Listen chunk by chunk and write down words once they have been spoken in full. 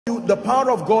The power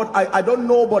of God, I don't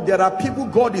know, but there are people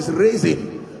God is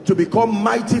raising to become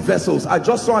mighty vessels. I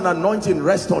just saw an anointing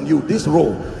rest on you, this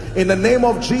role. In the name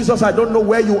of Jesus, I don't know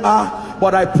where you are,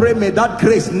 but I pray may that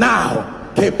grace now,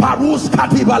 let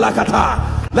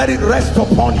it rest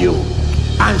upon you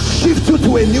and shift you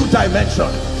to a new dimension.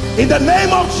 In the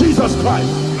name of Jesus Christ.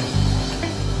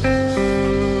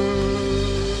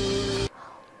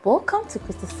 Welcome to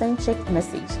Christocentric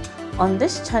Message. On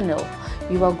this channel,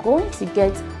 you are going to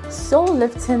get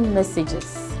soul-lifting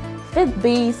messages,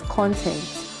 faith-based content,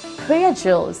 prayer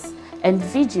drills, and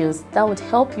videos that would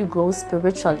help you grow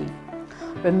spiritually.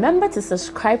 Remember to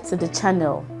subscribe to the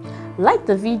channel, like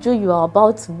the video you are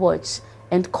about to watch,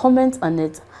 and comment on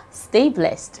it. Stay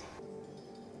blessed.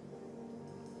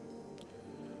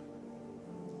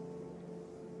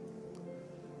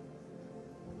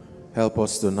 Help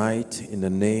us tonight in the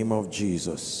name of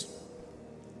Jesus.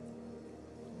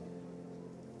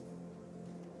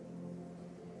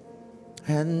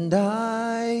 And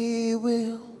I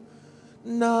will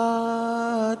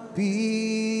not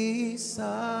be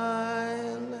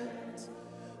silent,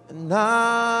 and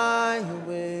I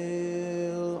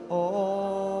will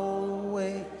always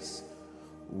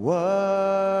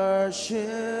worship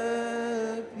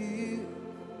you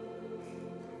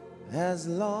as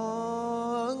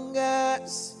long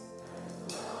as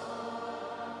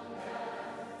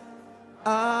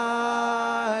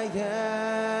I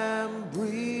am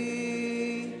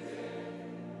breathing.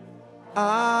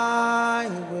 I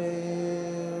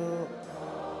will.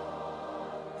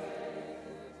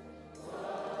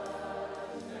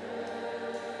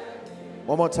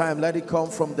 One more time, let it come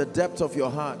from the depth of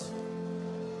your heart.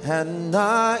 And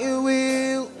I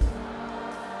will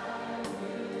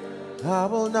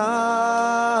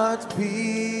not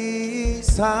be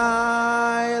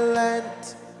silent.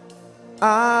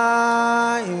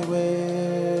 I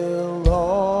will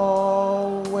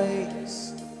always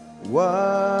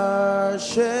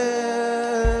worship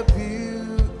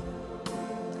you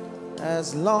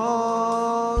as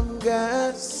long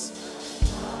as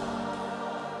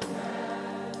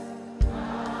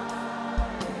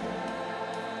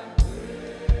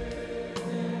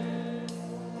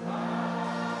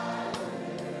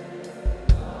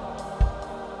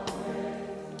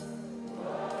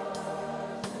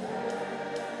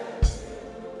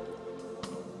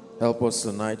help us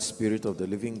tonight, Spirit of the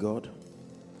living God,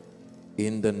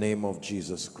 in the name of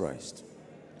Jesus Christ.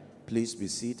 Please be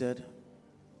seated.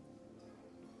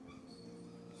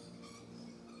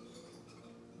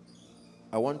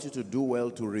 I want you to do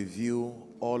well to review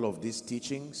all of these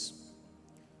teachings.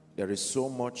 There is so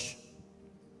much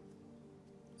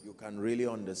you can really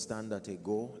understand at a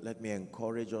go. Let me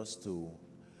encourage us to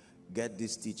get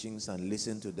these teachings and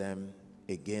listen to them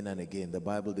again and again. The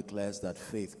Bible declares that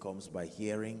faith comes by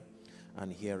hearing, and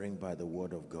hearing by the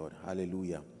word of God.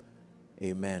 Hallelujah.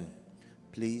 Amen.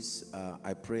 Please,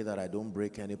 I pray that I don't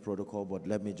break any protocol, but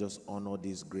let me just honor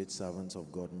these great servants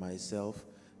of God myself.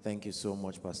 Thank you so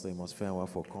much, Pastor Amos Fenwa,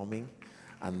 for coming.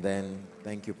 And then,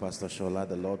 thank you, Pastor Shola.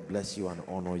 The Lord bless you and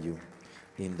honor you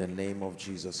in the name of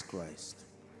Jesus Christ.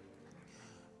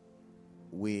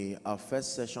 Our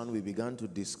first session, we began to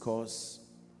discuss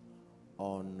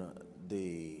on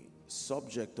the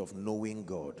subject of knowing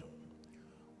God.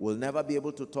 We'll never be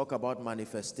able to talk about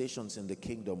manifestations in the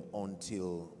kingdom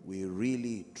until we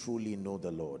really, truly know the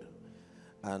Lord.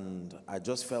 And I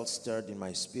just felt stirred in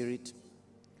my spirit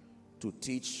to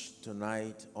teach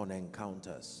tonight on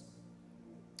encounters.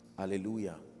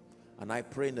 Hallelujah. And I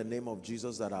pray in the name of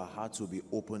Jesus that our hearts will be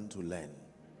open to learn.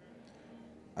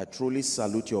 I truly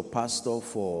salute your pastor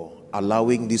for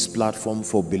allowing this platform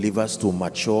for believers to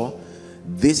mature.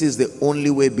 This is the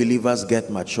only way believers get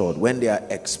matured, when they are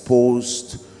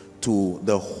exposed to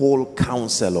the whole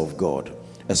counsel of God.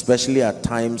 Especially at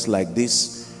times like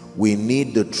this, we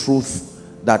need the truth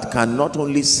that can not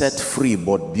only set free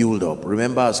but build up.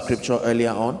 Remember our scripture earlier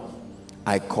on?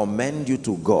 I commend you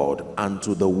to God and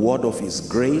to the word of his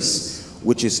grace,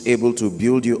 which is able to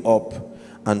build you up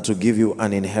and to give you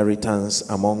an inheritance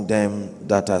among them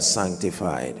that are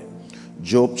sanctified.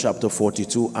 Job chapter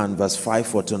 42 and verse 5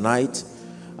 for tonight.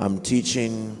 I'm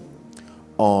teaching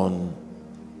on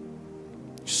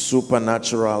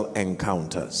supernatural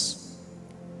encounters.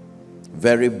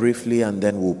 Very briefly, and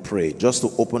then we'll pray. Just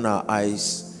to open our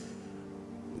eyes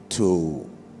to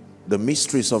the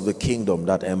mysteries of the kingdom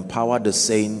that empower the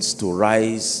saints to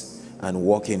rise and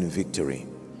walk in victory.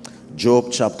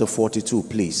 Job chapter 42,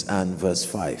 please, and verse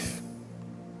 5.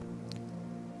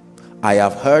 I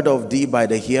have heard of thee by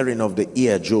the hearing of the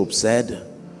ear, Job said,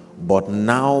 but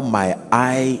now my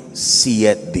eye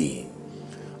seeth thee.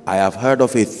 I have heard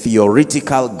of a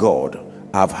theoretical God.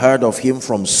 I've heard of him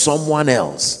from someone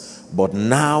else, but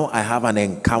now I have an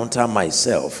encounter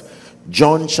myself.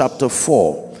 John chapter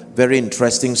 4, very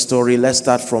interesting story. Let's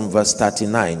start from verse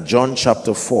 39. John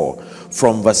chapter 4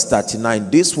 from verse 39.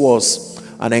 This was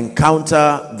an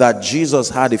encounter that Jesus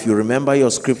had, if you remember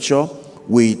your scripture,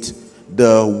 with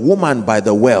the woman by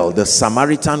the well, the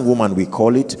Samaritan woman we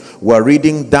call it. We're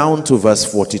reading down to verse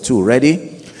 42.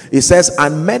 Ready? It says,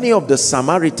 and many of the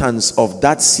Samaritans of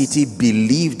that city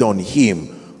believed on him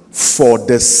for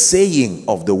the saying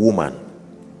of the woman.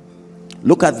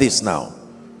 Look at this now.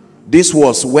 This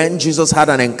was when Jesus had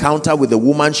an encounter with the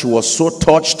woman. She was so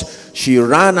touched, she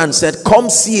ran and said, come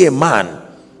see a man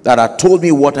that had told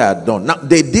me what I had done. Now,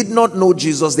 they did not know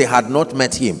Jesus, they had not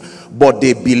met him, but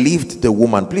they believed the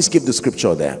woman. Please keep the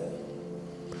scripture there.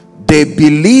 They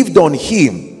believed on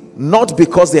him, not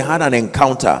because they had an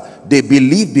encounter. They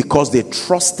believed because they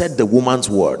trusted the woman's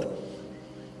word.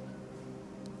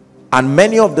 And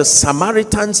many of the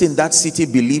Samaritans in that city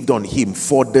believed on him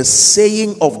for the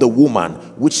saying of the woman,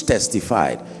 which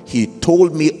testified, he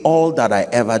told me all that I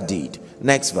ever did.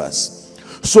 Next verse.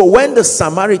 So when the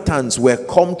Samaritans were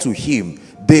come to him,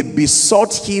 they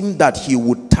besought him that he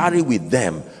would tarry with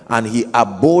them, and he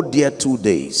abode there 2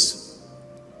 days.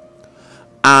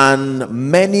 And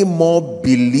many more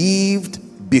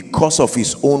believed because of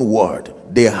his own word.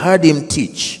 They heard him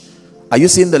teach. Are you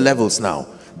seeing the levels now?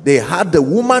 They had the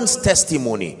woman's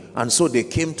testimony, and so they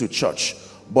came to church.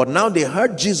 But now they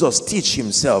heard Jesus teach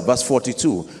himself. Verse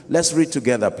 42. Let's read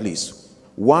together, please.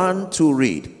 1, 2,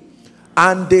 read.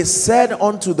 And they said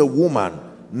unto the woman,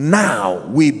 now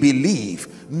we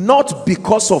believe, not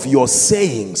because of your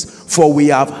sayings, for we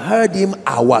have heard him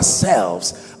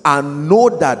ourselves, and know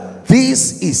that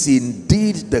this is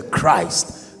indeed the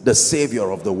Christ, the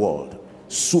Savior of the world.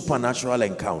 Supernatural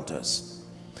encounters.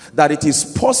 That it is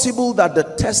possible that the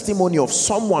testimony of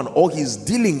someone or his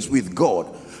dealings with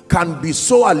God can be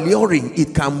so alluring,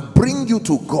 it can bring you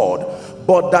to God,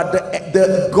 but that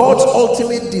the God's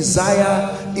ultimate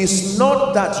desire is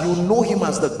not that you know him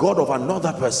as the God of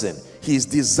another person. His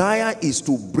desire is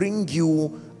to bring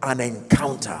you an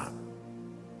encounter.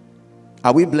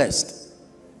 Are we blessed?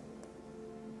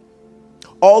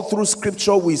 All through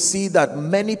scripture we see that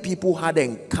many people had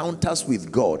encounters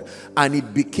with God, and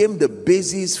it became the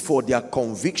basis for their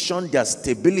conviction, their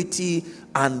stability,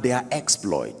 and their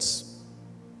exploits.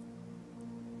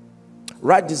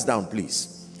 Write this down,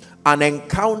 please. An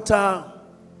encounter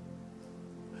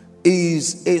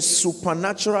is a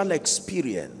supernatural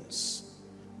experience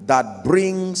that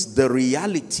brings the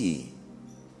reality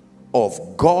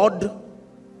of God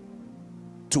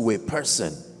to a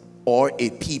person or a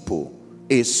people.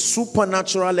 A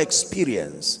supernatural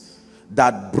experience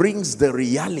that brings the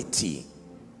reality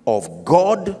of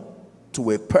God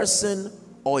to a person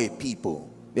or a people.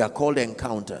 They are called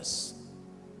encounters.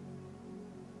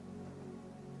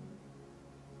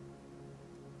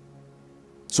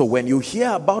 So when you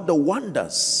hear about the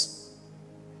wonders,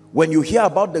 when you hear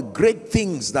about the great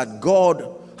things that God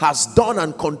has done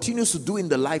and continues to do in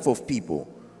the life of people,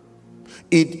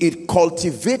 it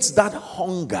cultivates that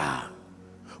hunger.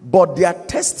 But their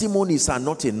testimonies are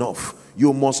not enough.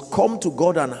 You must come to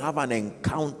God and have an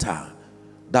encounter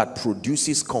that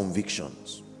produces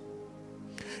convictions.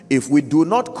 If we do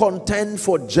not contend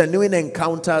for genuine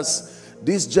encounters,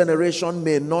 this generation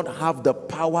may not have the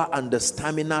power and the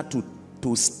stamina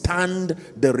to stand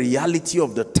the reality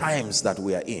of the times that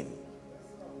we are in.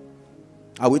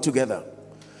 Are we together?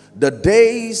 The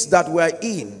days that we're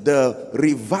in, the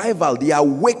revival, the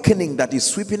awakening that is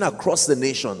sweeping across the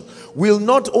nation, will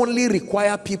not only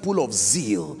require people of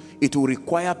zeal, it will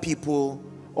require people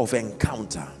of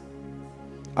encounter.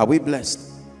 Are we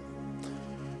blessed?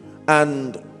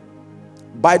 And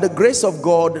by the grace of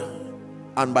God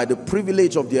and by the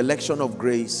privilege of the election of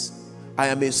grace, I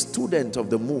am a student of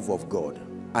the move of God.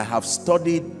 I have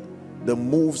studied the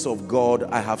moves of God.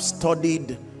 I have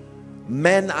studied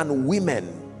men and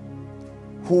women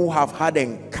who have had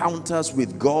encounters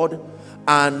with God,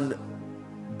 and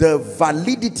the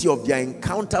validity of their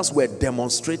encounters were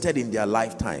demonstrated in their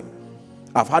lifetime.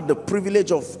 I've had the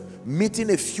privilege of meeting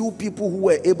a few people who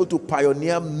were able to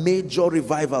pioneer major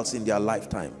revivals in their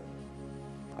lifetime.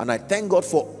 And I thank God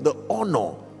for the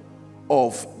honor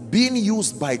of being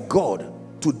used by God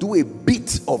to do a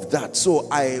bit of that. So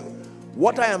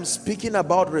what I am speaking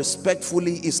about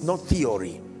respectfully is not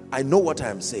theory. I know what I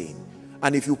am saying.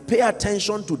 And if you pay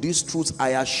attention to these truths, I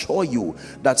assure you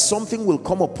that something will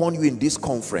come upon you in this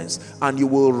conference, and you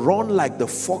will run like the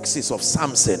foxes of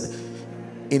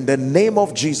Samson in the name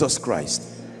of Jesus Christ.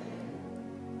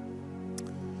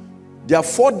 There are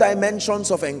 4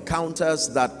 dimensions of encounters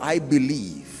that I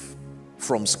believe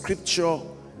from scripture,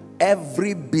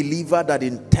 every believer that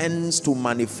intends to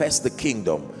manifest the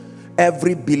kingdom,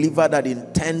 every believer that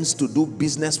intends to do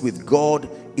business with God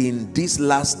in these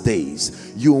last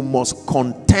days, you must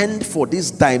contend for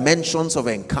these dimensions of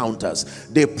encounters.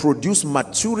 They produce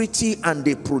maturity and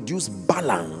they produce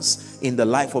balance in the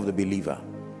life of the believer.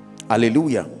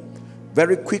 Hallelujah.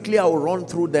 Very quickly, I will run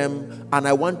through them, and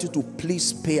I want you to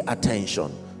please pay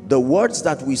attention. The words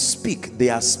that we speak, they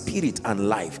are spirit and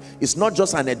life. It's not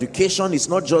just an education. It's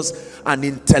not just an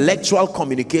intellectual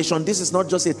communication. This is not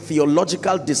just a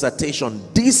theological dissertation.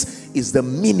 This is the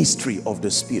ministry of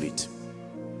the Spirit.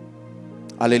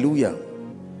 Hallelujah.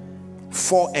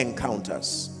 4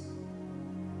 encounters.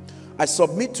 I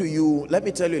submit to you, let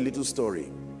me tell you a little story.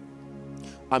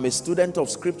 I'm a student of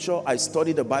scripture. I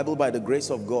study the Bible by the grace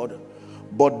of God.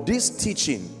 But this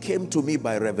teaching came to me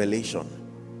by revelation.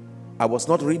 I was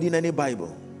not reading any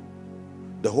Bible.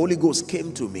 The Holy Ghost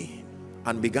came to me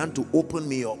and began to open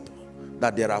me up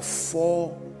that there are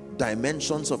 4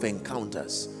 dimensions of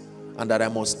encounters, and that I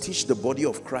must teach the body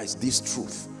of Christ this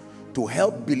truth to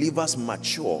help believers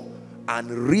mature and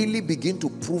really begin to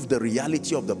prove the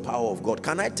reality of the power of God.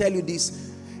 Can I tell you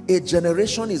this? A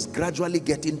generation is gradually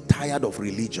getting tired of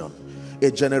religion. A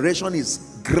generation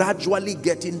is gradually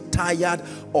getting tired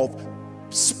of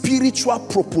spiritual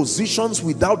propositions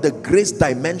without the grace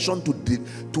dimension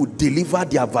to deliver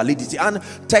their validity. And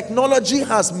technology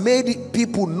has made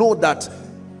people know that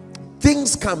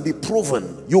things can be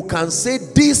proven. You can say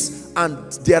this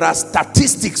and there are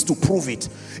statistics to prove it.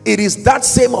 It is that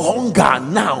same hunger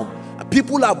now.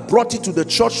 People have brought it to the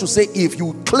church to say, if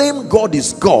you claim God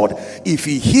is God, if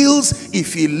he heals,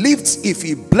 if he lifts, if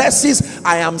he blesses,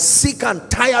 I am sick and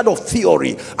tired of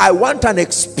theory. I want an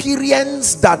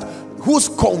experience whose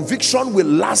conviction will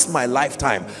last my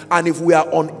lifetime. And if we are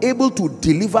unable to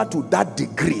deliver to that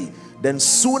degree, then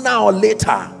sooner or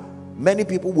later, many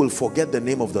people will forget the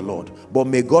name of the Lord. But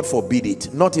may God forbid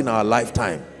it, not in our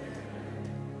lifetime.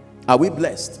 Are we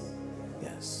blessed?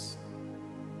 Yes.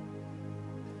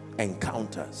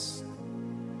 Encounters.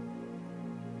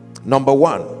 Number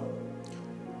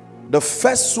 1, the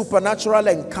first supernatural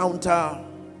encounter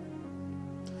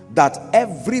that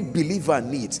every believer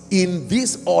needs in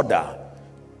this order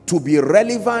to be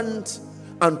relevant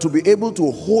and to be able to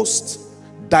host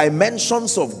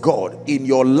dimensions of God in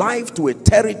your life, to a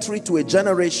territory, to a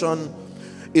generation,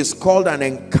 is called an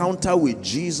encounter with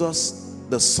Jesus,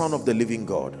 the Son of the living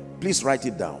God. Please write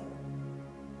it down.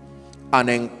 An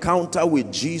encounter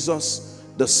with Jesus,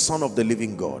 the Son of the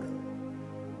living God.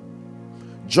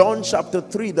 John chapter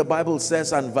 3, the Bible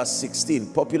says, and verse 16,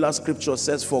 popular scripture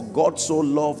says, for God so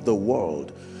loved the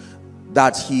world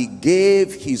that he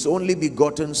gave his only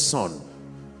begotten Son,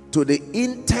 to the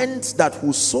intent that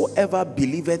whosoever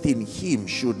believeth in him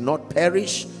should not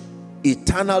perish,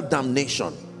 eternal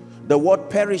damnation. The word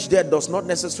perish there does not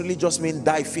necessarily just mean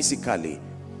die physically.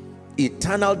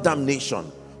 Eternal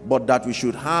damnation, but that we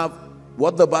should have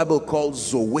what the Bible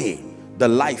calls Zoe, the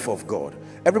life of God.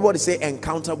 Everybody say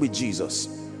encounter with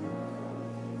Jesus.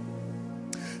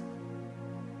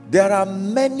 There are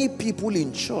many people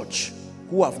in church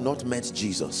who have not met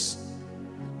Jesus.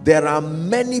 There are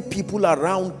many people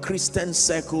around Christian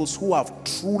circles who have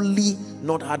truly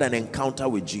not had an encounter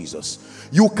with Jesus.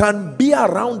 You can be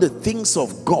around the things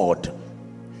of God.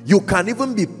 You can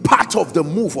even be part of the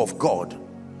move of God.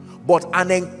 But an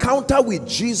encounter with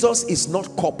Jesus is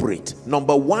not corporate.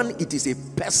 Number 1, it is a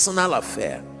personal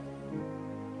affair.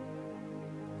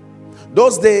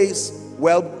 Those days,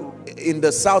 well, in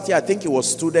the south here, I think it was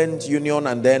Student Union,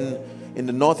 and then in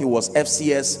the north it was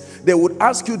FCS. They would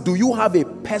ask you, do you have a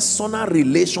personal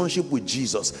relationship with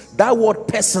Jesus? That word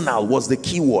personal was the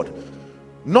key word.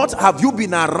 Not have you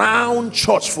been around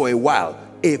church for a while.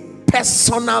 A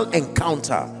personal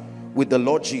encounter with the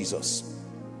Lord Jesus.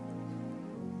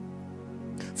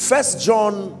 1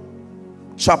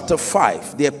 John chapter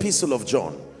 5, the epistle of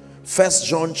John. 1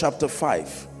 John chapter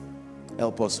 5.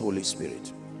 Help us, Holy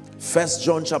Spirit. 1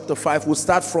 John chapter 5, we'll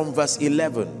start from verse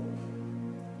 11.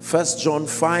 1 John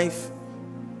 5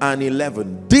 and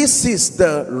 11. This is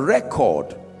the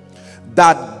record,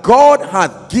 that God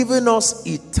hath given us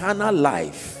eternal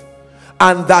life,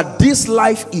 and that this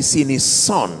life is in his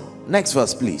Son. Next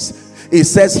verse, please. It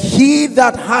says, he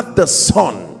that hath the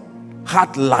Son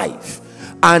hath life,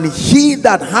 and he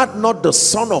that hath not the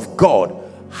Son of God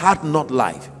hath not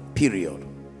life. Period.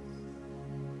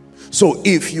 So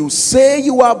if you say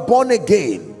you are born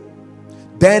again,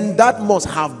 then that must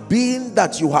have been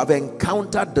that you have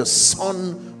encountered the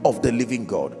Son of the living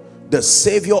God. the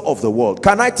Savior of the world.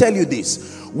 Can I tell you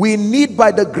this? We need,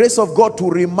 by the grace of God, to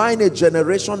remind a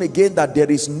generation again that there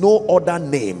is no other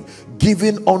name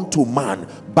given unto man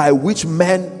by which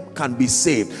men can be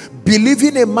saved.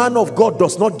 Believing a man of God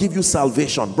does not give you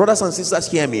salvation. Brothers and sisters,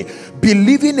 hear me.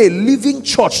 Believing a living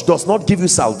church does not give you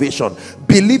salvation.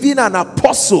 Believing an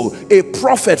apostle, a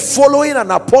prophet, following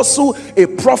an apostle, a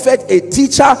prophet, a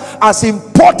teacher, as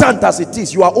important as it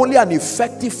is, you are only an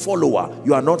effective follower.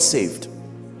 You are not saved.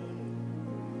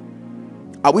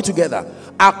 Are we together?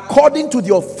 According to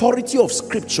the authority of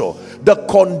Scripture, the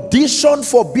condition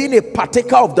for being a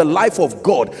partaker of the life of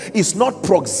God is not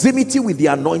proximity with the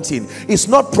anointing. It's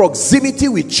not proximity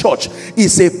with church.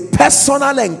 It's a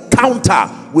personal encounter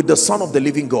with the Son of the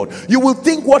living God. You will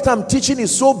think what I'm teaching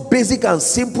is so basic and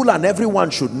simple and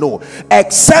everyone should know,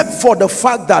 except for the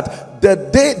fact that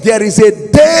there is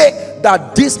a day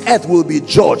that this earth will be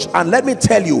judged. And let me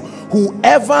tell you,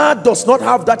 whoever does not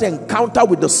have that encounter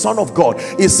with the Son of God,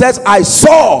 it says, I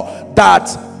saw that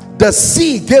the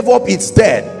sea gave up its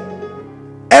dead.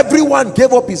 Everyone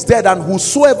gave up his dead, and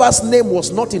whosoever's name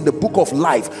was not in the book of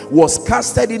life was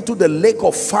casted into the lake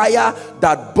of fire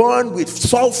that burned with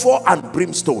sulfur and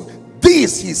brimstone.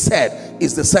 This, he said,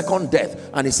 is the second death.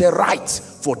 And he said, right,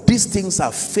 for these things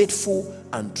are faithful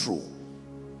and true.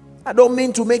 I don't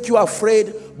mean to make you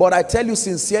afraid, but I tell you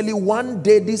sincerely, one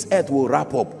day this earth will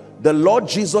wrap up. The Lord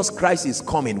Jesus Christ is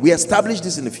coming. We established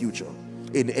this in the future,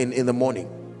 in the morning.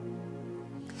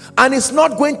 And it's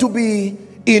not going to be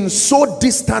in so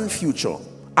distant future.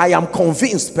 I am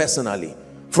convinced personally,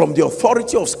 from the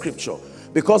authority of Scripture,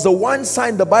 because the one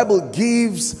sign the Bible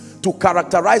gives to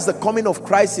characterize the coming of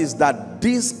Christ is that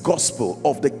this gospel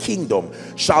of the kingdom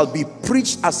shall be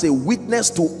preached as a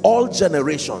witness to all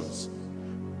generations.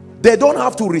 They don't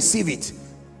have to receive it.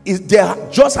 There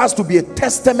just has to be a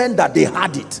testament that they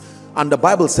had it. And the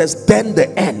Bible says, then the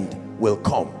end will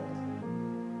come.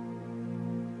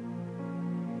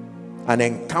 An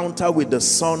encounter with the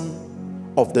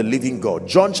Son of the living God.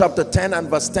 John chapter 10 and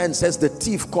verse 10 says, the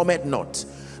thief cometh not.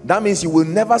 That means you will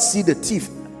never see the thief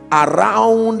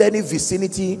around any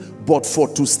vicinity, but for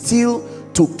to steal,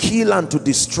 to kill, and to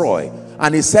destroy.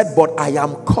 And he said, but I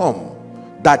am come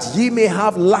that ye may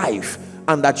have life,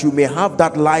 and that you may have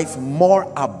that life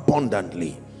more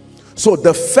abundantly. So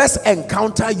the first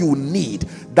encounter you need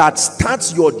that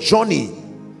starts your journey,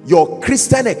 your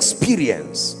Christian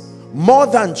experience, more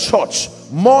than church,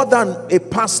 more than a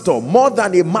pastor, more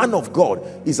than a man of God,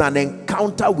 is an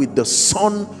encounter with the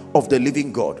Son of the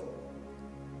living God.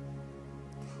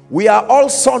 We are all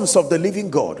sons of the living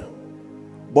God,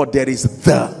 but there is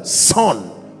the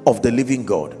Son of the living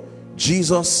God,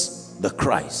 Jesus the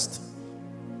Christ.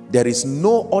 There is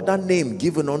no other name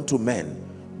given unto men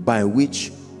by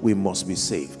which we must be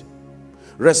saved.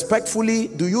 Respectfully,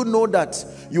 do you know that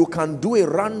you can do a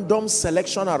random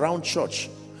selection around church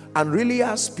and really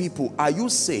ask people, are you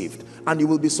saved? And you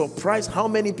will be surprised how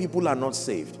many people are not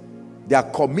saved. They are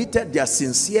committed, they are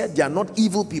sincere, they are not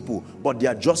evil people, but they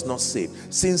are just not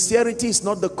saved. Sincerity is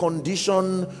not the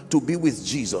condition to be with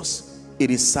Jesus.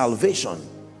 It is salvation.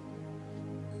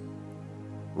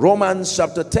 Romans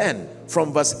chapter 10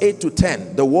 from verse 8 to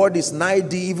 10, the word is nigh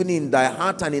thee, even in thy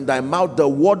heart and in thy mouth, the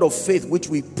word of faith which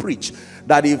we preach,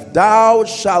 that if thou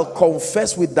shalt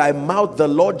confess with thy mouth the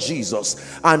Lord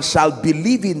Jesus, and shalt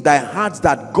believe in thy heart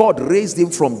that God raised him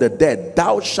from the dead,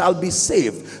 thou shalt be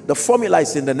saved. The formula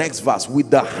is in the next verse.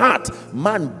 With the heart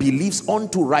man believes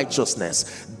unto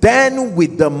righteousness, then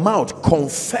with the mouth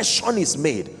confession is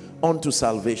made unto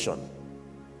salvation.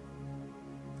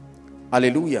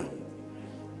 Hallelujah.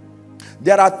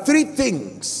 There are three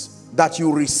things that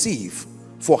you receive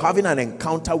for having an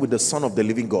encounter with the Son of the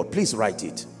living God. Please write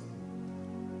it.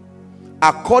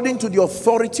 According to the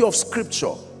authority of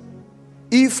Scripture,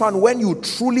 if and when you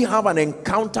truly have an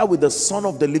encounter with the Son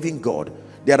of the living God,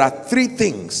 there are three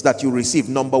things that you receive.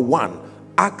 Number one,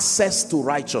 access to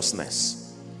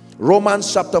righteousness.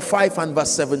 Romans chapter 5 and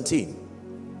verse 17.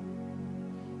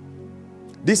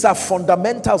 These are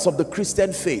fundamentals of the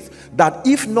Christian faith that,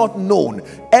 if not known,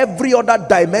 every other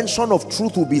dimension of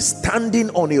truth will be standing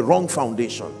on a wrong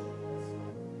foundation.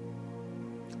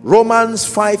 Romans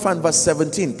 5 and verse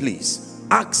 17, please.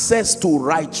 Access to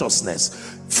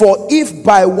righteousness. For if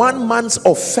by one man's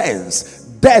offense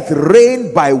death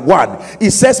reigned by one,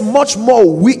 it says much more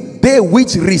they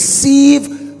which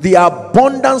receive the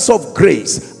abundance of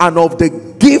grace and of the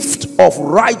gift of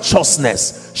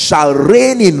righteousness shall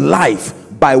reign in life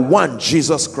by one,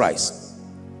 Jesus Christ.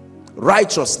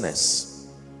 Righteousness.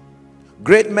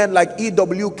 Great men like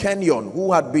E.W. Kenyon,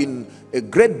 who had been a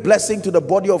great blessing to the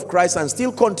body of Christ and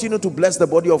still continue to bless the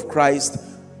body of Christ,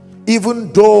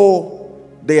 even though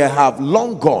they have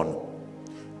long gone.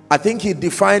 I think he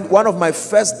defined, one of my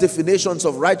first definitions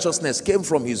of righteousness came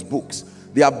from his books.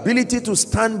 The ability to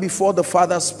stand before the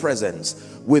Father's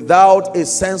presence without a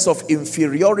sense of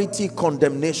inferiority,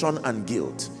 condemnation, and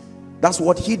guilt. That's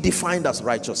what he defined as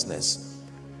righteousness.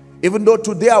 Even though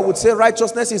today I would say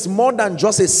righteousness is more than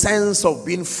just a sense of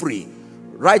being free.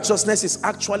 Righteousness is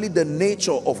actually the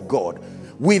nature of God.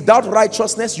 Without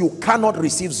righteousness, you cannot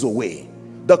receive Zoe.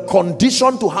 The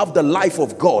condition to have the life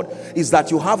of God is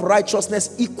that you have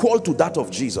righteousness equal to that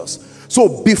of Jesus.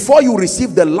 So before you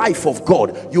receive the life of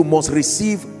God, you must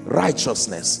receive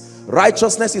righteousness.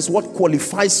 Righteousness is what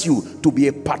qualifies you to be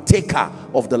a partaker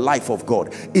of the life of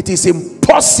God. It is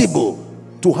impossible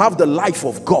to have the life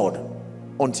of God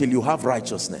until you have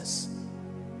righteousness.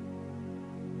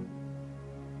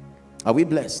 Are we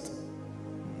blessed?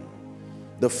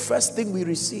 The first thing we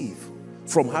receive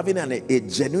from having a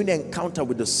genuine encounter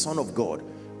with the Son of God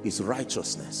is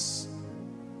righteousness.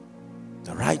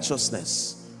 The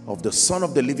righteousness of the Son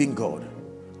of the living God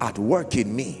at work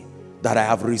in me, that I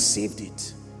have received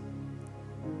it.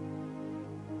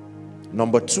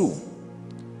 Number two,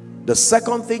 the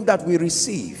second thing that we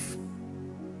receive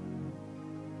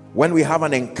when we have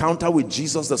an encounter with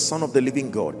Jesus, the Son of the living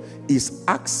God, is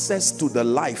access to the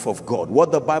life of God.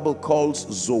 What the Bible calls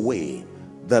Zoe,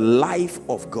 the life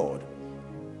of God.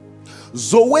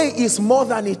 Zoe is more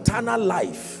than eternal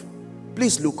life.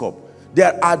 Please look up.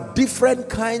 There are different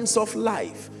kinds of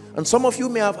life. And some of you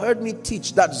may have heard me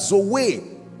teach that Zoe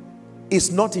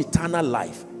is not eternal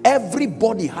life.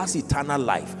 Everybody has eternal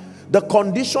life. The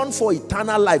condition for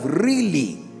eternal life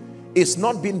really is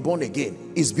not being born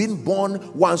again. It's being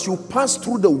born. Once you pass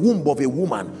through the womb of a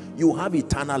woman, you have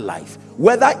eternal life.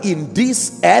 Whether in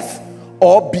this earth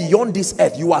or beyond this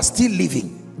earth, you are still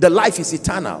living. The life is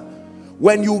eternal.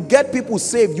 When you get people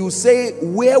saved, you say,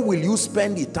 where will you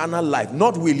spend eternal life?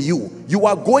 Not will you. You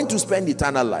are going to spend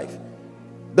eternal life.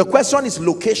 The question is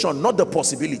location, not the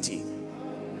possibility.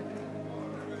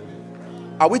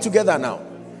 Are we together now?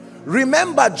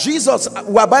 Remember, Jesus,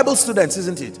 we're Bible students,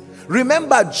 isn't it?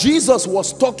 Remember, Jesus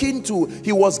was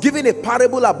he was giving a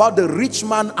parable about the rich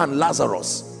man and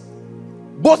Lazarus.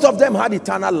 Both of them had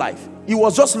eternal life. It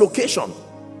was just location.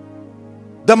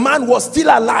 The man was still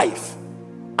alive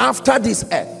after this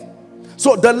earth.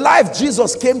 So the life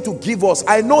Jesus came to give us,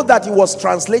 I know that it was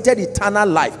translated eternal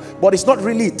life, but it's not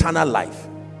really eternal life.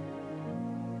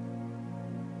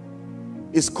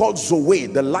 It's called Zoe,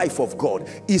 the life of God.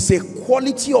 It's a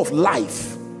quality of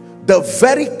life, the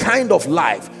very kind of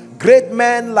life. Great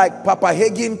men like Papa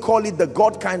Hagin call it the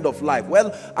God kind of life.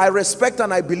 Well, I respect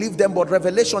and I believe them, but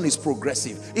revelation is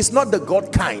progressive. It's not the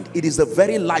God kind, it is the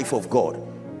very life of God.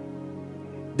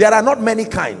 There are not many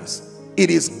kinds. It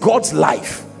is God's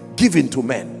life given to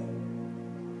men.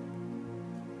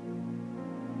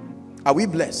 Are we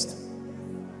blessed?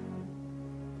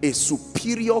 A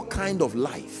superior kind of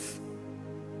life.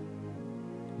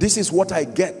 This is what I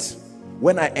get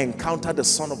when I encounter the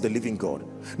Son of the living God.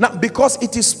 Now, because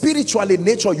it is spiritual in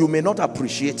nature, you may not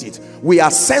appreciate it. We are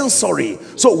sensory.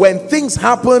 So when things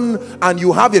happen and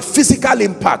you have a physical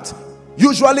impact,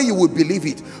 usually you would believe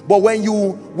it. But when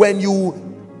you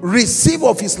receive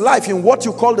of his life in what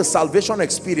you call the salvation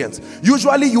experience,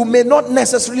 usually you may not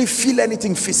necessarily feel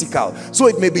anything physical. So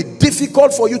it may be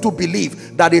difficult for you to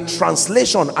believe that a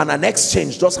translation and an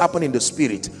exchange just happened in the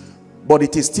spirit. But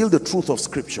it is still the truth of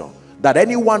scripture that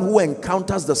anyone who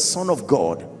encounters the Son of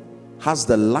God has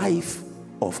the life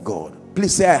of God.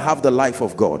 Please say, I have the life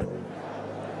of God.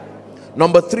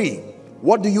 Number three,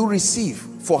 what do you receive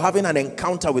for having an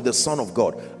encounter with the Son of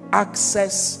God?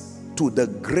 Access to the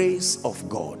grace of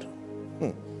God.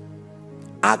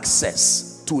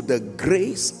 Access to the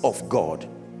grace of God.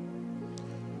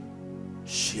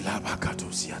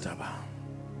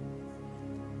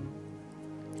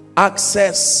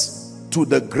 Access to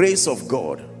the grace of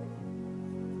God.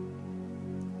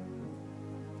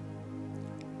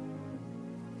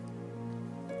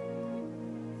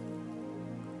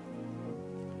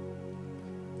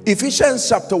 Ephesians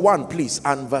chapter 1, please,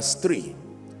 and verse 3.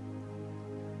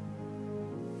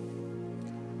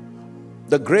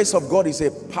 The grace of God is a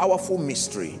powerful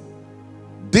mystery.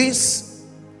 This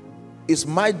is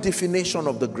my definition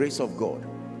of the grace of God.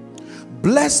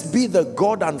 Blessed be the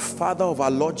God and Father of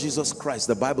our Lord Jesus Christ,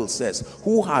 the Bible says,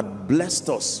 who had blessed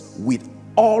us with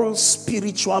all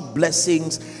spiritual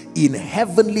blessings in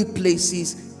heavenly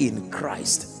places in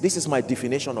Christ. This is my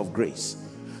definition of grace.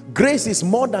 Grace is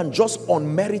more than just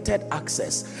unmerited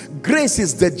access. Grace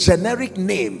is the generic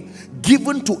name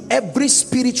given to every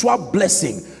spiritual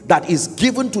blessing that is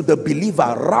given to the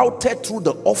believer, routed through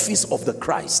the office of the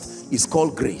Christ. Is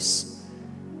called grace.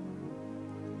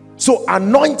 So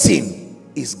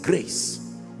anointing is grace.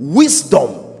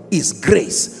 Wisdom is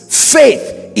grace.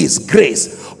 Faith is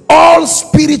grace. All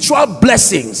spiritual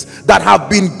blessings that have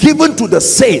been given to the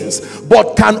saints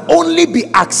but can only be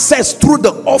accessed through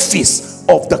the office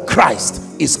of the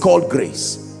Christ is called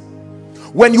grace.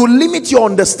 When you limit your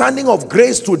understanding of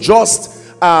grace to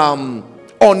just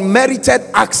unmerited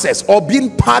access or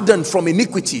being pardoned from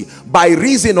iniquity by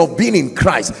reason of being in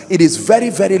Christ, it is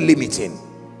very, very limiting.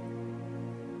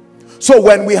 So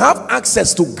when we have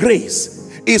access to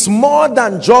grace, it's more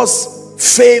than just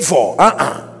favor.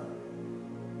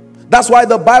 That's why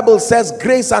the Bible says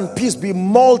grace and peace be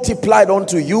multiplied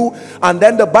unto you. And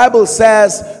then the Bible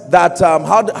says that,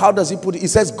 how does he put it? It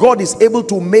says God is able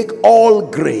to make all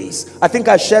grace. I think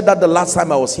I shared that the last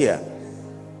time I was here.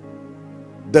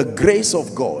 The grace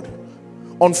of God.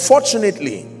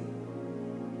 Unfortunately,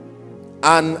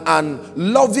 and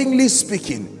lovingly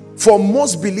speaking, for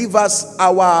most believers,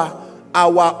 our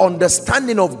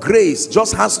understanding of grace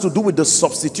just has to do with the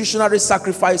substitutionary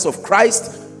sacrifice of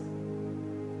Christ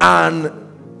and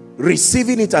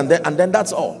receiving it, and then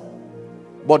that's all.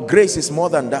 But grace is more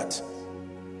than that.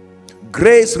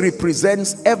 Grace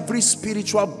represents every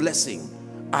spiritual blessing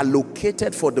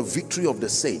allocated for the victory of the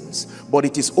saints, but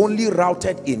it is only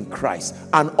routed in Christ.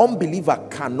 An unbeliever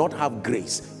cannot have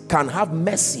grace, can have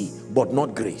mercy but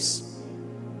not grace.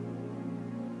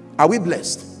 Are we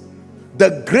blessed?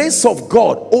 The grace of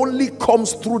God only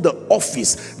comes through the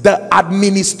office. The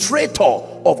administrator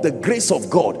of the grace of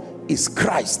God is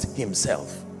Christ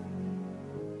himself.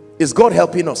 Is God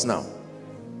helping us now?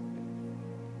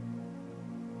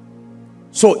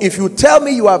 So if you tell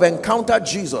me you have encountered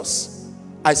Jesus,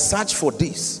 I search for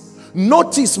this.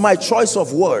 Notice my choice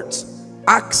of words.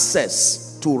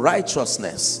 Access to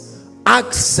righteousness,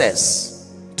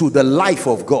 access to the life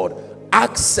of God,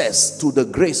 access to the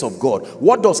grace of God.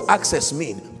 What does access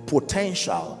mean?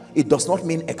 Potential. It does not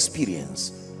mean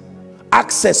experience.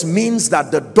 Access means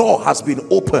that the door has been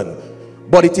opened,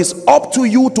 but it is up to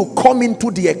you to come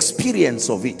into the experience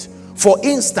of it. For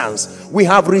instance, we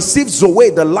have received Zoe,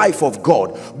 the life of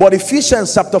God, but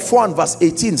Ephesians chapter 4 and verse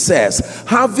 18 says,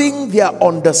 having their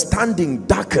understanding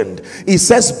darkened, it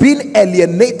says, being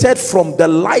alienated from the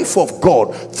life of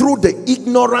God through the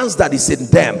ignorance that is in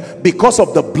them because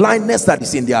of the blindness that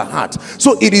is in their heart.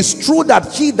 So it is true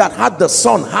that he that had the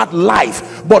Son had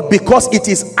life, but because it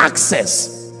is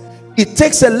access, it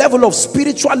takes a level of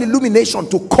spiritual illumination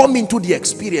to come into the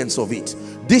experience of it.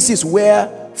 This is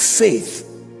where faith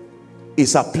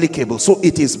is applicable. So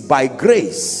it is by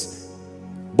grace,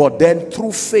 but then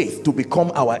through faith to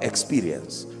become our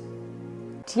experience.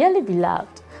 Dearly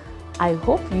beloved, I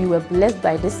hope you were blessed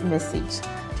by this message.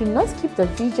 Do not keep the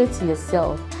video to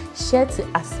yourself. Share to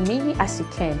as many as you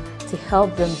can to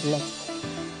help them bless.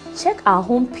 Check our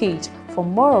homepage for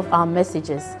more of our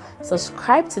messages.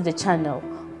 Subscribe to the channel.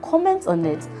 Comment on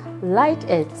it, like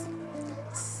it.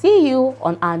 See you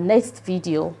on our next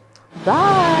video.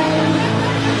 Bye.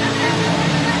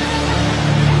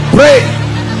 Pray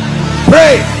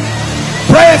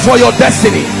for your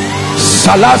destiny.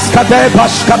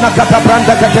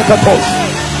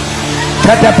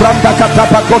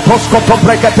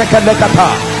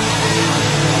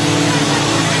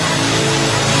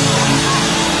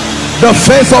 The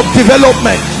phase of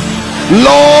development.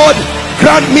 Lord,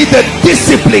 grant me the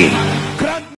discipline